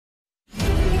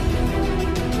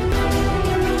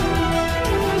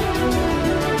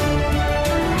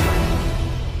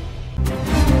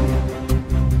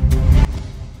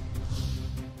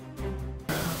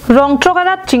Rong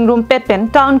trokarat chingrum pet pen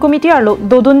town committee arlo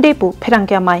dodun depu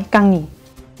pherangkya mai kangni.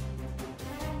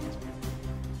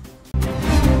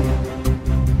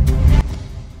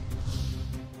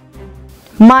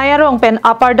 Maya rong pen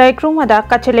upper daikrum ada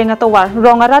kachelenga towar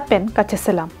rongarat pen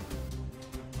kacheselam.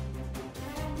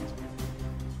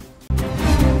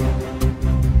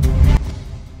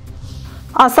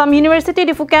 Assam University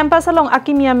difu campus along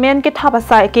akimia men ke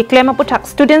thabasai ke klema puthak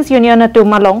Students Union atu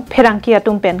malong pherangkia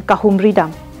tumpen kahum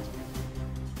ridam.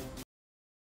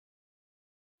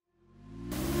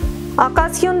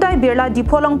 Akas Hyundai birla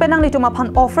dipolong penang lituma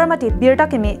phan offer mati birta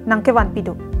kemi nangkewan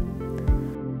pidu.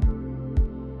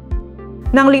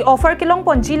 Nangli offer kilong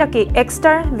ponji laki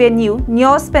extra venue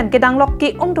news pen kedanglok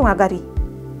ke umtunga gari.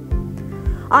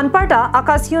 Anparta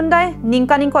Akas Hyundai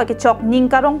ningkaning ko ke chok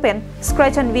ningkarong pen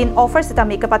scratch and win offer sita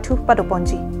make pathu padu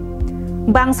ponji.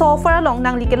 Bangso offer along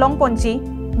nangli kilong ponji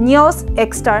news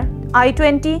extra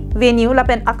I-20 venue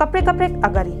lapen akaprek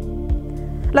agari.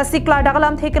 La sikla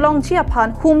dagalam thekelong ji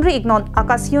aphan humri ignon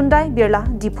Akas Hyundai birla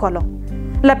dipolong.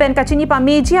 Lapen kachini pa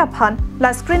meji aphan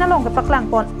la screen along kapaklang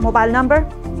pon mobile number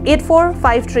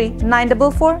 8453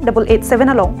 944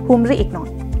 887 along humri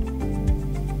ignon.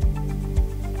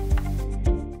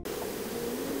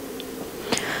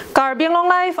 Karbi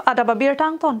Anglong live ada babir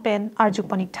tang ton pen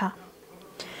arjuk panikta.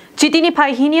 Chitini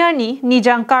pai hiniar ni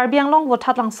nijang Karbi Anglong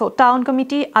wothat langso town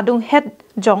committee adung head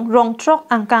jong rong trok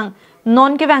angkang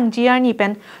non kewang jiar ni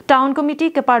pen town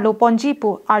committee ke parlo ponji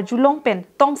pu arjulong pen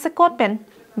tong sekot pen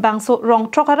bangso rong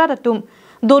trok aradatum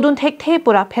dodun thek the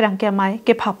pura pherangkya mai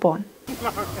ke phapon.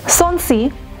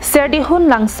 Sonsi serdi hun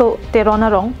langso terona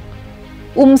rong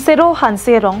sero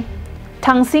hanse rong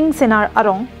thangsing senar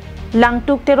arong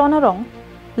langtuk terona rong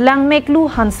lang meklu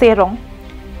hanse rong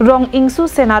rong ingsu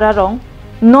senara rong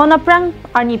non aprang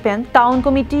arnipen town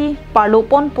committee parlo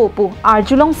pon popu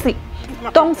arjulong si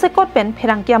tong sekot pen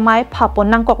pherangkya mai phapon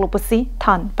nangkok lopusi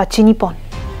than pachini pon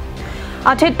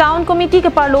athe town committee ke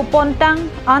parlo pon tang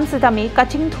an sitami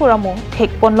kaching thuramo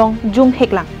thek ponlong jum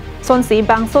heklang sonsi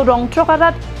bangso rong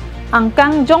trokarat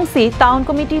angkang jongsi town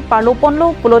committee parlo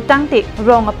ponlo pulotang te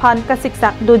rong aphan ka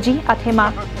siksak doji athema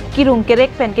kirung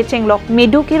kerek pen ke chenglok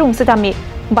medu kirung sitami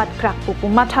bat krak pupu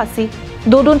mathasi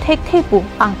dodun thek thepu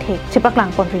ang thek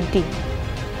chepaklang pon rinti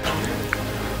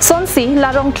sonsi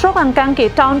larong trok angkang ke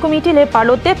town committee le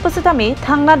parlo te pusitami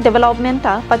thangna development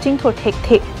ta paching thor thek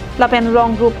thek lapen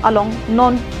rong group along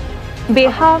non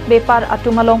beha bepar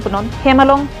atum along punon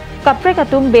hemalong kaprek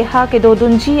atum beha ke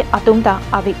dodunji atum ta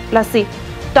avi lasi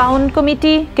town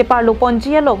committee ke parlo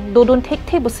ponji along dodun thek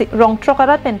thek busi rong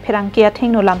trokarat pen pherangkia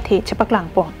thengno lam the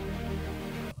chepaklang pon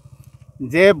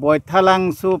जे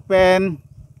बोइथालांग सुपेन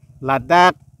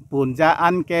लादाक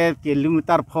पुंजान के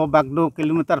किलोमीटर फो बागदु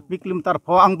किलोमीटर पि किलोमीटर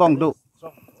फो आंबंगदु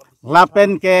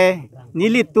लापेन के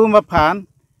नीली तुम फान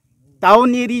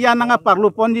टाउन एरिया नंगा पारलु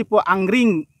पनजी पो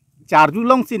आंग्रिंग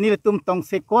चार्जुलोंग सि नीली तुम तंग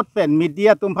से कोट पेन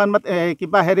मीडिया तुम फान मत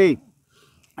किबा हेरि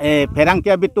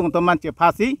फेरांकिया बितुंग तमान चे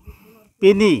फासी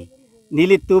पिनी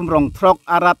नीली तुम रोंग थ्रक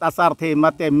आरात आसार थे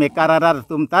मते मेकारार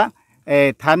तुमता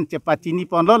थान चे पाचिनी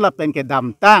पनलो लापेन के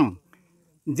दामतांग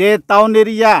जे town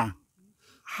area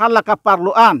halaka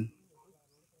parluan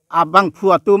abang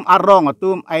fuatum arong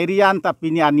atum airian ta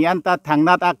pinianian ta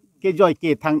thangnat ke joy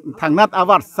ke thangnat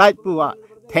awar side puwa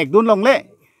thekdun longle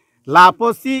la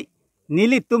posi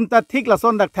nili tum ta thik la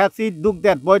son dak taxi duk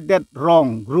that boy that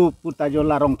wrong group puta jo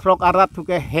la rong throk arat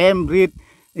thuke hem rit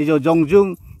jo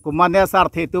jongjung kumane sar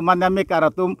the tu maname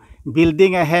karatum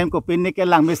building a hem ko pinni ke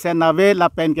lang misen nave la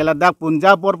pen ke la dak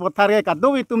punjab bor pothar ke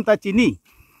kadoi tum ta chini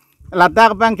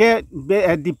Ladak bangke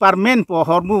department po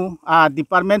hormu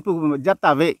department po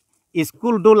jatawe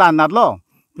school dula narlo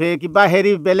pe ki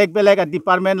baheri belek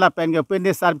department la penge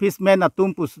pende servicemen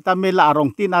atum pustamela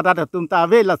arong tin arat atum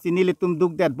tawe la sinili tum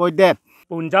duk that boy that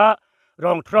punja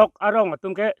rong trok arong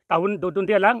atum ke taun dodun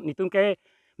dia lang nitum ke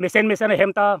mesen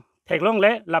hemta theklong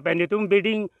le la pen nitum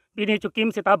building bini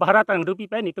chukim sita bharat ang rupi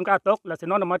pe nitum ka tok la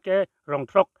sino namat ke rong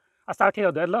trok asar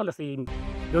the do la si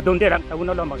dodun dia lang taun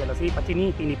lo magala si pachini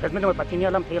pini presmen ma pachini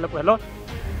alam thela ko hello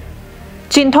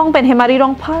Chintong pen hemari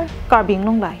rong phar Karbi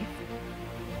Anglong live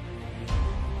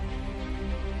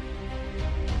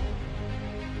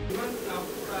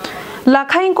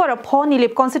Lakhain kora pho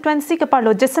nilip constituency ke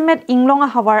parlo Sept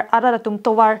inglonga hawar araratum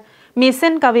towar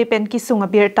mesen kawe pen kisunga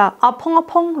birta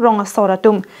aphong ronga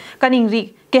soratum kaningri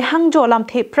ke hangjo lam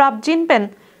the prabjin pen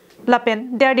lapen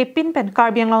derdi pin pen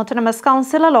Karbi Anglong Autonomous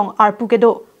Council along arpu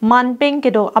kedo manpeng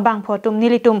kedo abang photum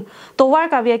nilitum towar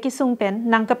kawe kisung pen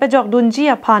nang kapejok dunji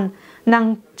aphan nang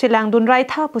chilang dun rai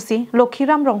tha pusi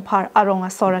lokhiram rongphar aronga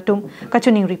soratum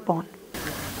kachuning ripon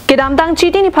Kedam tang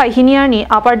chiti ni phai hiniar ni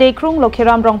upper day krung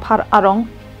lokhiram rongphar arong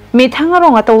Mithang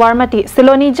rong atawar mati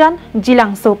Seloni jan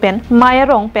jilang so pen Maya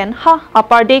rong pen ha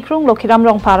upper day krung lokhiram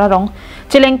rong para rong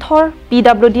chileng thor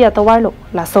PWD atawar lo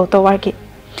la so tawar ke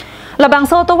labang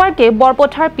so tawar ke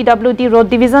borpothar PWD road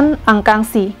division angkang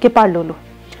si ke parlolo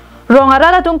rong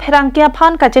arara tum pherang ke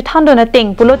phan ka che thando na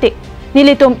teng pulote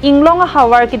nilitum inglong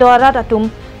hawar ki doara tum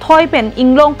thoi pen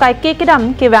inglong kai ke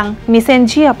kidam ke wang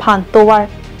misenji phan tawar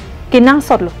kinang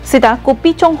sotlo sita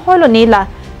kopi chong holo nila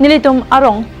nilitum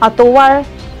arong atawar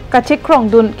kachekrong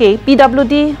dun ke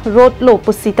PWD road lo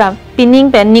pusita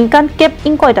pining pen ningkan kep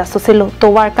ingkoida soselo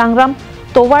towar kangram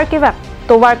towar ke wak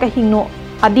towar ka hingno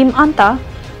adim anta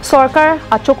sarkar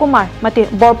achokumar mate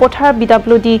borpothar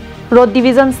PWD road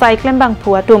division cyclem bang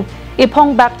phuatum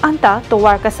iphong bak anta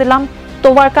towar ka selam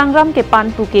towar kangram ke pan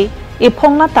puke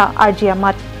iphong nata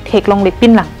arjiamat theklong le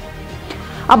pinlang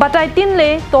abatai tin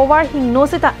le towar hingno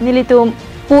sita nilitum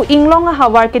pu inglong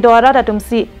hawar ke dwara datum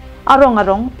si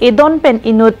arong edon pen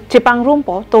inut chepang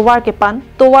rumpo towar ke pan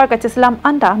towar ka chislam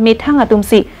anda methang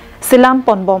atumsi silam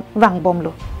pon bom wang bom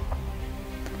lo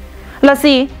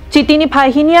lasi chitini phai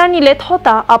hiniar ni le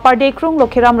thota upper day krung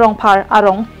lokhiram rong phar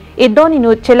arong edon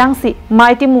inut chelangsi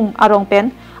maitimung arong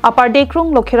pen upper day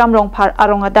krung lokhiram rong phar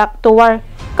arong adak towar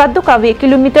kadukawe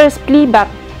kilometers pli back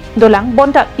dolang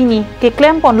bonta pini ke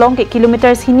klem pon long ke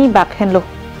kilometers hini back henlo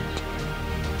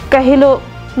kahilo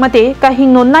mate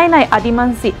kahingno nai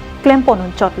adimansi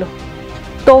Klemponon chotlo.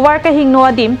 Towar ka hingno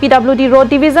adim PWD road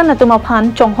division na tumaphan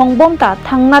chonghong bomta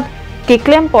thangnat ke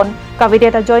klempon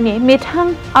kavideta joini mithang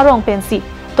arong pensi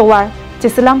towar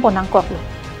chisilam ponang koklo.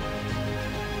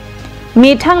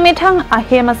 Mithang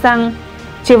ahemasang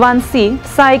chiwansi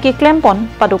sai ke klempon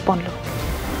paduponlo.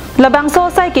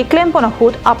 Labangso sai ke klempon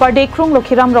ahut upper day krung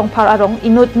lokhiram rong phar arong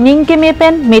inut ningke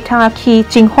mepen mithang akhi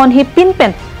chinghon hi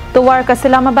pinpen towar ka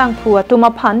selama bang phua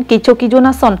tumaphan ke choki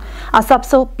jonason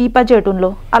asapso pipa jerdunlo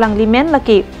alang limen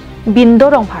laki bindo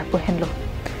rong phar pu henlo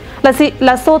lasi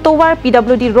laso towar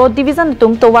PWD road division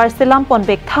tum towar selam pon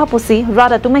bek tha pusi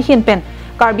rada tum hin pen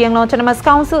Karbi Anglong Chanamas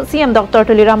Council CM Dr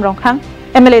Tuliram Rongkhang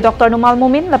MLA Dr Numal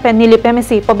Mumin lapen nilip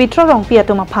MSc pabitra rong pia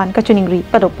tumaphan ka chuningri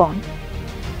padopon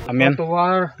amen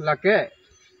towar lake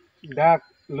dak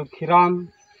lukhiram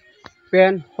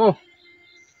pen ho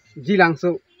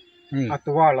jilangsu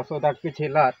atwar la so dak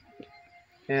pichelat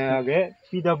ge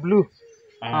PW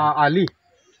ali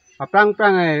aprang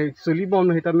suli bom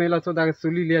no hita mela so dak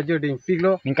suli lia joding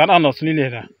piglo ningkan ano suli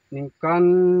lia ningkan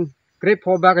grep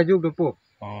ho ba ga jug dopo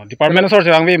department sor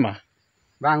jang we ma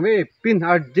bang we pin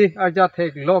arja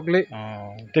thek log le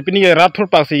te pini ye rat thur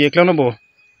pak si ye klano bo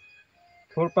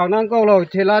thur pak nang ko lo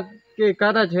chelat ke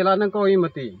kada chelat nang ko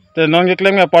imati te nong ye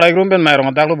klem ga parai grum ben mai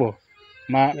rong dak lo bo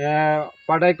ma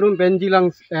padai krum benjilang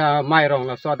mai rong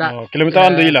la so dak kilometer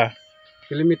an dui la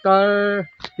kilometer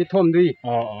ki thom dui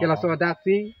ke la so dak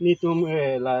si ni tum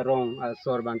la rong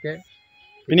sor bangke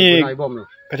pini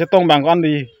ka che tong bang an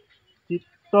dui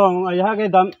tong ai ha ke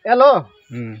dam elo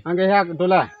ang ke ha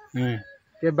dola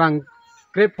ke bang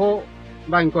krepo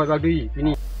bang ko ba dui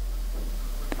pini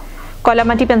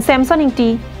Kolamanti pen Samson ingti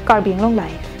Karbi Anglong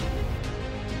live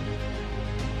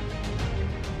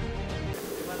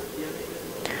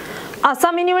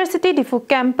Assam University Difu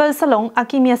campus salong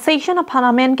akimia section of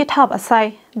Parliament ke thab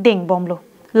asai ding bomlo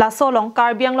la solong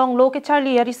Karbi Anglong lo ke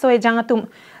charli yari soe jangatum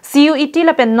CUET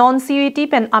la pen non CUET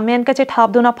pen amen ka che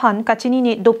thab duna phan kachini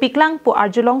ni do piklang pu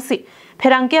arjulong si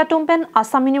pherangke atum pen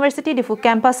Assam University Difu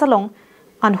campus salong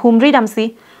an humri damsi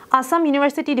Assam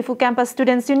University Difu campus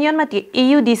students union mati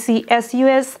AUDC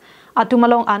SUS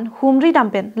atumalong an humri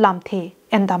dampen lamthe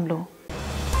endamlo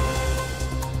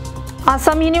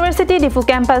Assam University Difu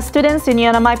campus students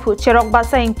union amai phu cherok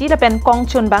basa ingti la pen kong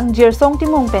chun bang jirsong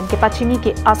timung pen ke pachimi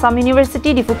ke Assam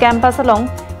University Difu campus along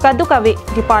kadukawe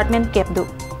department kepdu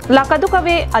la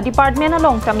kadukawe a department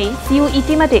along kami CUET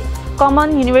mate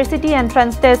common university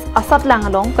entrance test asat lang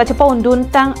along kachapon dun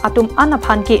tang atum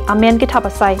anaphan ke amen ke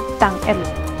thapasai tang elu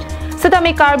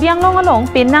Sedami Karbi Anglong along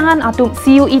penangan atum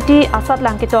CUET asat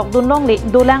lang ke tok dun long le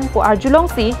dolang ko arjulong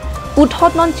si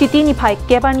uthot non chiti ni phai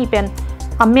keba ni pen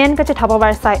amen ka che thabawar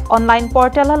sai online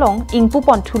portal along ingpu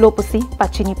pon thulo pusi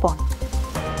pachini pon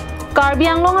Karbi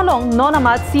Anglong along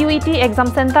nonamat CUET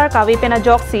exam center kawe pena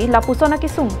joksi la pusona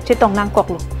kisung chetong nang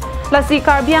koklo la si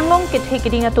Karbi Anglong ke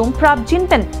thekiding atum prap jin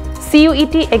pen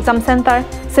CUET exam center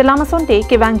selamasonte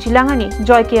ke wang jilangani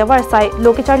joy ke awar sai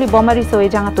loke charli bomari soe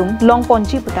jangatum long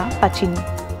ponchi puta pachini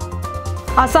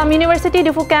Assam University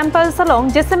Difu campus along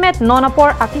Jesemet nonapor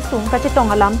akisung ka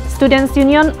chetong alam students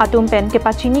union atum pen ke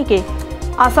pachini ke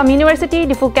Assam University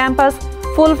Difu campus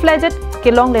full-fledged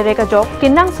kilong lereka job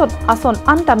kinang sot ason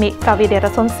antami kavidera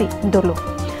sonsi dolo.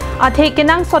 athe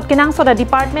kenang soda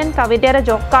department ka vedera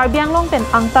jok Karbi Anglong pen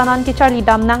angtanan ki charli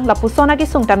damnang lapusona ki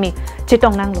sungtami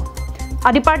chitong nanglo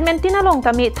a department tinalong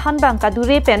tami thanbang ka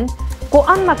dure pen ko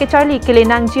an ma ki charli kile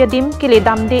nang jiadim kile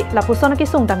damde lapusona ki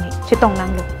sungtami chitong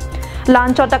nanglo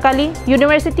lan chotakali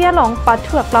university along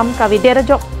pathu aklam ka vedera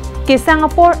jok ke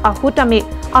Singapore ahutami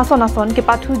ason ke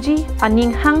pathuji aning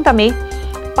hang tami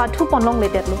pathu ponlong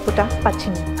ledetlo puta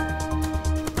pachini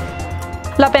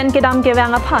lapen ke dam ke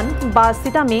wang aphan ba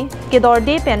sitami ke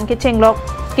dorde pen ke chenglok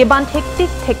ke ban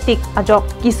hektik ajok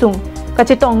kisung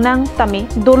kachitong nang tami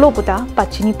dolo puta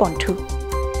pachini pontu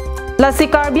lasi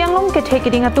Karbi Anglong ke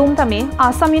thekiding atum tami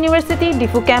Assam University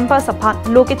difu campus aphan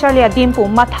loke charlia dimpu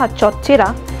matha chot chera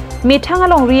mithang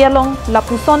along rialong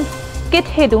lapuson ke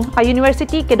thedung a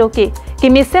university ke doke ke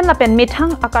misen lapen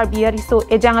mithang akarbia riso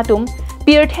ejang atum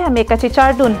Pirthe me kachi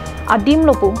chardun adim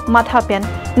lopu matha pen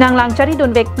nanglang chari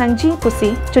don vek nangji pusi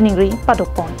chuningri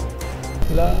padopon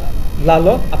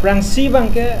lalo aprang si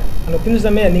bangke anu tinus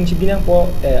dame ningchi binang po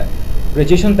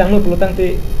graduation tanglo pulutang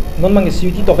te non mang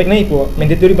CUT topik nai po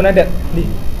mandatory banadat di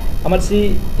amal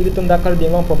si ilitum dakar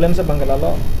bingang problem sa bangke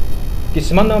lalo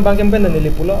kisman nang bangke ben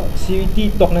nili pulo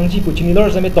CUT tok nangji pu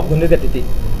chinilor zame tok dunde titi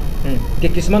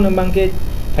ke kisman nang bangke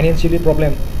financially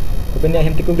problem Kemudian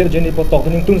yang tikung dia jenis potok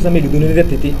tu tung sambil dunia dia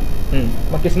titi,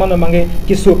 makis mana manggil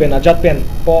kisu pen, ajat pen,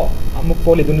 po amuk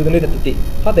poli dunia dia titi.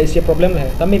 Hata isi problem lah.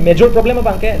 Tapi major problem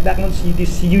apa bangke? Dak non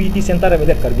CUT center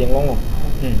ada Karbi Anglong.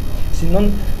 Si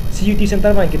non CUT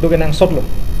center bangke dogen ang sotlo.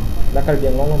 Dak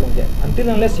Karbi Anglong bangke.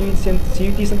 Until unless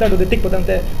CUT center do detik potang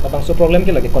te, abang so problem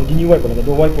ke lagi continue way po, lagi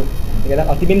do way po.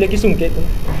 Dak ultimate lagi sung ke tu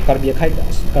Karbi khai,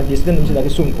 Karbi student mesti lagi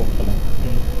sung po.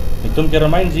 Itum ke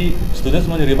remind ji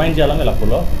students mesti remind ji alam elak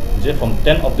pula. Je from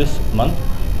 10 of this month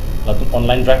lalu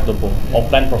online drive dopo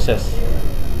offline process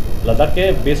lada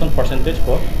ke based on percentage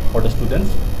for the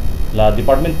students la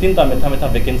department tin ta metha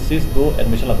vacancies do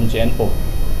admission latum chain po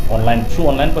online through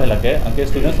online po helake anke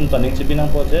students um taning chibinang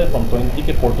po je from 20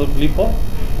 ke portal clip po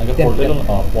anke portal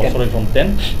sorry from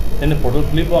 10 then portal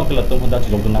clip po anke latum hunda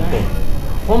chilok dunang po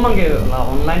form mangi la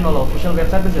online wala official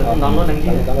website pe form download nangji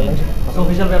so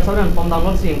official website and form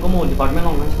download si ko department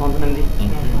long nang nangji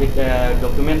with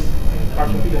documents hard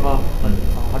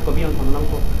copy on form nang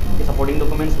ko supporting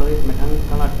documents lagi mekan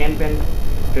kala 10 pen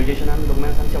graduation and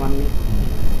documents ang chawan ni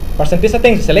percentage sa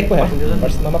things select po ha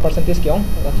mama percentage kyong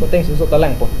so things so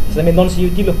talang po sa non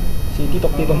CUT lo CUT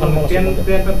tok ti tong mo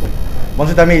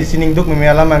Maksud kami sining duk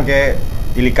memelaman ke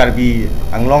ili Karbi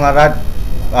Anglong arat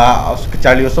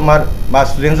Charlie Osomar ba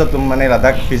students at tumane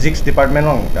ladak physics department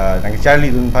long nang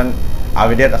Charlie dun pan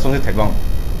awedet asong si theklong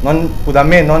non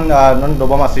pudame non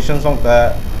dobama session song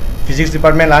ta physics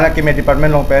department lana ke me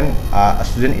department long pen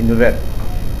student innovate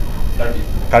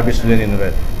Karbi student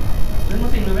innovate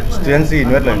student si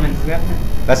innovate lang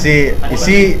kasi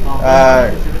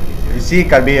isi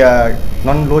Karbi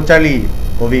non lo Charlie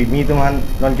kovi mi tuman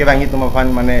non ke bangi tuman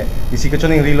mane isi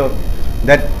kechoning rilo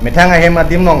that methanga hema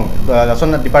dimnong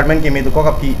son department ke me du ko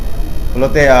kapi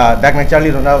lote dak na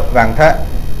Charlie rona wangtha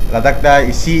ladak da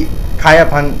isi khaya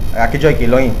phan akijoy ki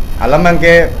loi alamang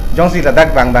ke jongsi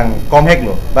ladak bang kom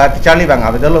heklo ba Charlie bang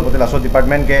abedalo potela so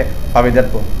department ke pavedat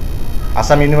po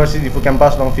Assam University difu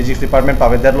campus long physics department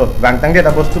pavedat lo bang tangde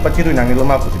da bostu pachiru nang lo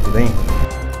ma puti dai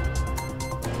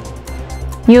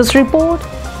News report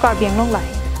Karbi Anglong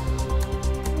live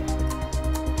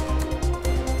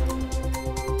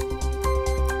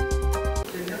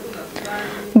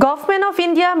Government of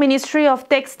India Ministry of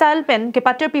Textile pen ke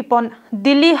pater pipon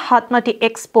Delhi Hatmati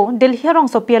Expo Delhi rong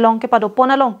so pialong ke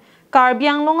padopon along Karbi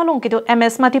Anglong along ke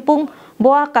MS Matipung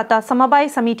boa kata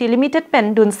samabai samiti limited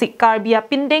pen dun si Karbia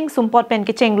pindeng sumpot pen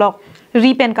ke chenglok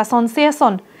ri pen ka son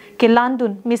season ke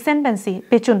landun misen pen si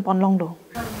pechun ponlong do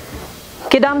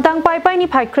kedam tang pai ni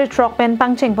phai crit rock pen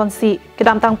tang cheng pon si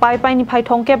kedam tang pai ni phai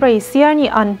thong ke brai siar ni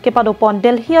an ke padopon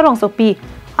Delhi rong so pi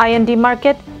IND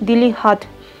market Delhi Hat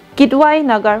Kidwai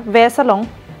Nagar Vesalong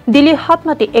Delhi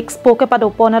Hatmati Expo ke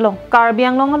padopon along Karbi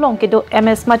Anglong along ke do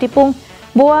MS Matipung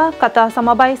boa kata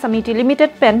samabai samiti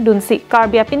limited pen dun si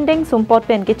Karbia pindeng sumpot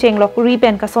pen ke chenglok ri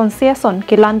pen ka son season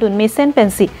ke landun mesen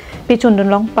pen si pichun dun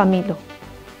long pamilo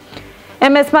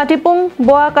MS Matipung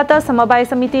boa kata samabai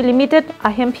samiti limited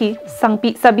ahempi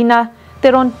sangpi sabina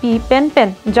teron pi pen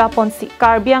japon si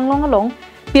Karbi Anglong along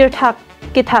pirthak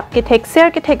ke thek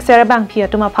ser bang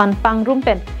phia tuma phan pangrum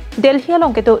pen Delhi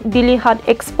along ke to Delhi Hat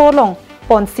Expo long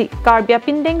ponsi Karbia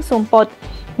pindeng sumpot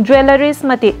jewelries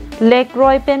mati Lake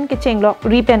Roy pen ke chenglok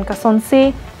ri pen ka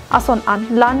sonse ason an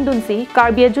landun si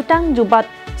Karbia jutang jubat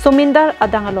somindar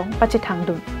adangalong pachithang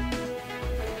dun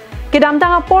kedam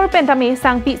tanga por pentami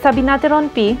sangpi sabina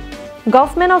teron pi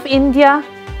Government of India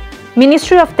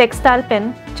Ministry of Textile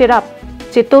pen chirap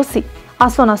chetosi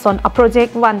ason a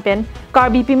project 1 pen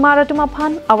Karbi Pimara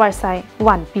Tumaphan our sai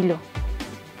 1 pilo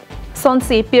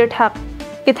sonsi pirthak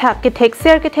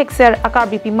kithek ser a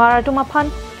Karbi Pimara Tumaphan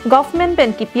government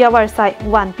pen ki piawar sai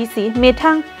 1 pc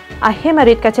methang a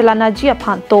hemarit kachelana jia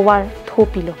phan towar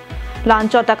thopilo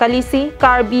lancho takalisi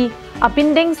Karbi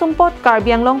apindeng sumpot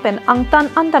Karbi Anglong pen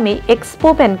angtan antami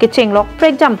expo pen kichenglok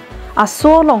pregjam a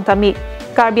so long tami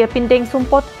Karbi apindeng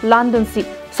sumpot landun si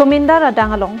somindara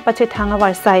dangalong pache thanga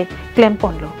warsai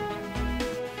klemponlo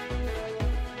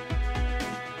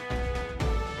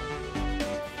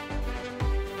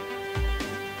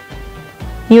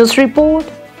News report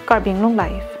Karbi Anglong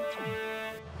live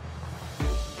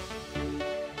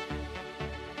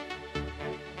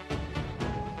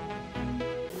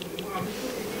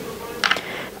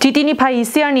Titini Pai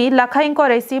Siarni Lakhain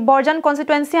Koresi Borjan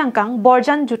constituency angkang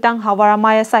Borjan Jutang Hawara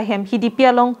Maya Sahem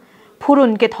Hidipialong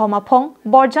Purun ke Thoma Phong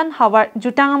Borjan Hawar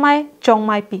Jutang Amai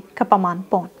Chongmai Pi Kapaman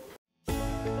Pon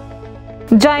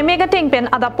Jai Mega Pen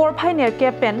Ada Por Pioneer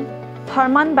Kepen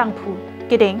Tharman Bangphu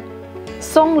Kedeng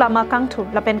Song Lama Kangtu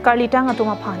Lapen Karlitang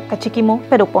Atuma Phan Kachikimo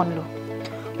Pedoponlo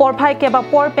Por Pai Keba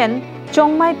Por Pen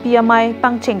Chongmai Pi Amai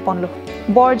Pangcheng Ponlo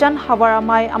Borjan Hawara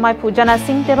Mai Amai Pu Jana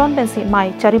Sing Teron Pensi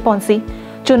Mai Chariponsi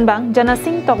Chunbang Jana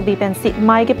Sing Tok Di Pensi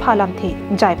Mai ke Phalam The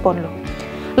Jai Ponlo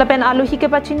Lapen Alu Hike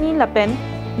Pachini Lapen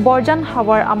Borjan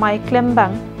Hawar Amai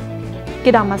Klembang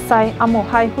Kidamasai Amo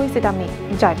Hai Hui Sidami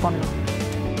Jai Ponlo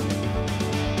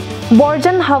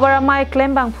Borjan Hawar Amai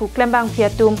Klembang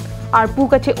Fiatum Arpu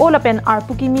Kache Olapen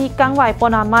Arpu Kimi Kangwai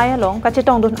Pona Maya Long Kache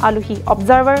Tongdun Aluhi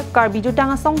Observer Karbi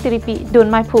Jutanga Song Tiripi Dun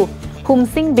Mai Phu Hum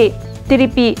Sing Be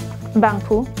Tiripi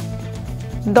Bangphu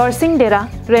Dorsing Dera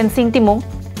Rensing Timung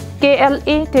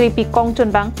KLA Tiripi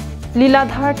Kongchun Bang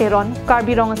Liladhar Teron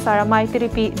Karbi Rong Saramai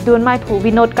Tiripi Dun Mai Phu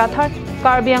Vinod Kathar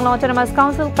Karbi Anglong Autonomous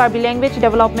Council Karbi Language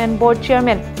Development Board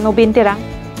Chairman Nobin Terang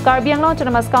Karbi Anglong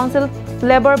Autonomous Council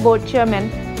Labor Board Chairman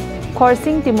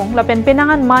Khorsing Timung Lapen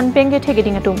Penangan Man Penge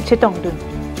Thegeding Atum Chitongdun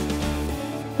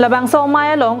Labang So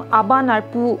Maya Long Abanar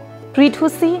Pu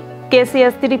Prithusi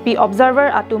KCS Tiripi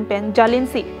Observer Atum Pen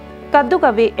Jalinsi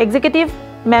Kadukave Executive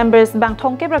Members Bang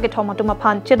Thongke Bracket Homatuma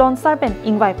Phan Chedon Sarpen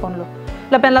Ingwai Ponlo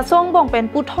Lapen La Song Bong Pen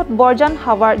Puthot Borjan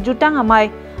Hawar Jutang Amai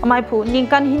Phu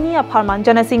Ningkan Hini Apharman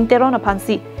Jana Sing Teron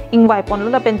Aphansi Ingwai Ponlo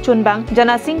Lapen Chunbang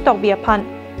Jana Sing Tokbi Aphan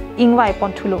Ingwai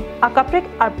Ponthulo Akaprek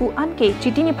Arpu Anke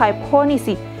Chitini Pai Phoni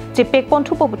Si Chepek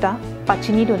Ponthu Poputa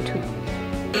Pachini Dontu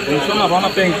Sona rona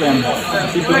peng pen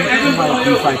sipun mai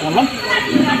sai kolom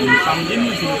samjin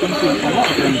sipun kolom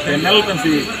pen panel kan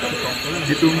si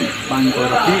hitung bang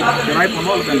korapi kerai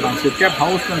ponol pen bang sitcap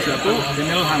house kan satu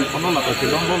panel hang ponol atau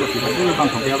silong bol si itu bang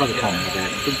thongya ba thong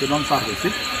tum silong sar si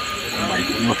bai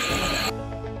ponol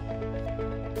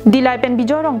Dilai pen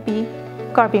bijorong pi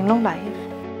Karbi Anglong live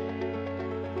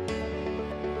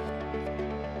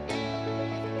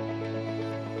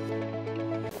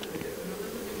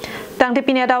Tang te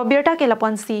pinia daw birta ke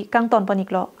laponsi kang ton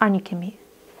paniklo arni kemi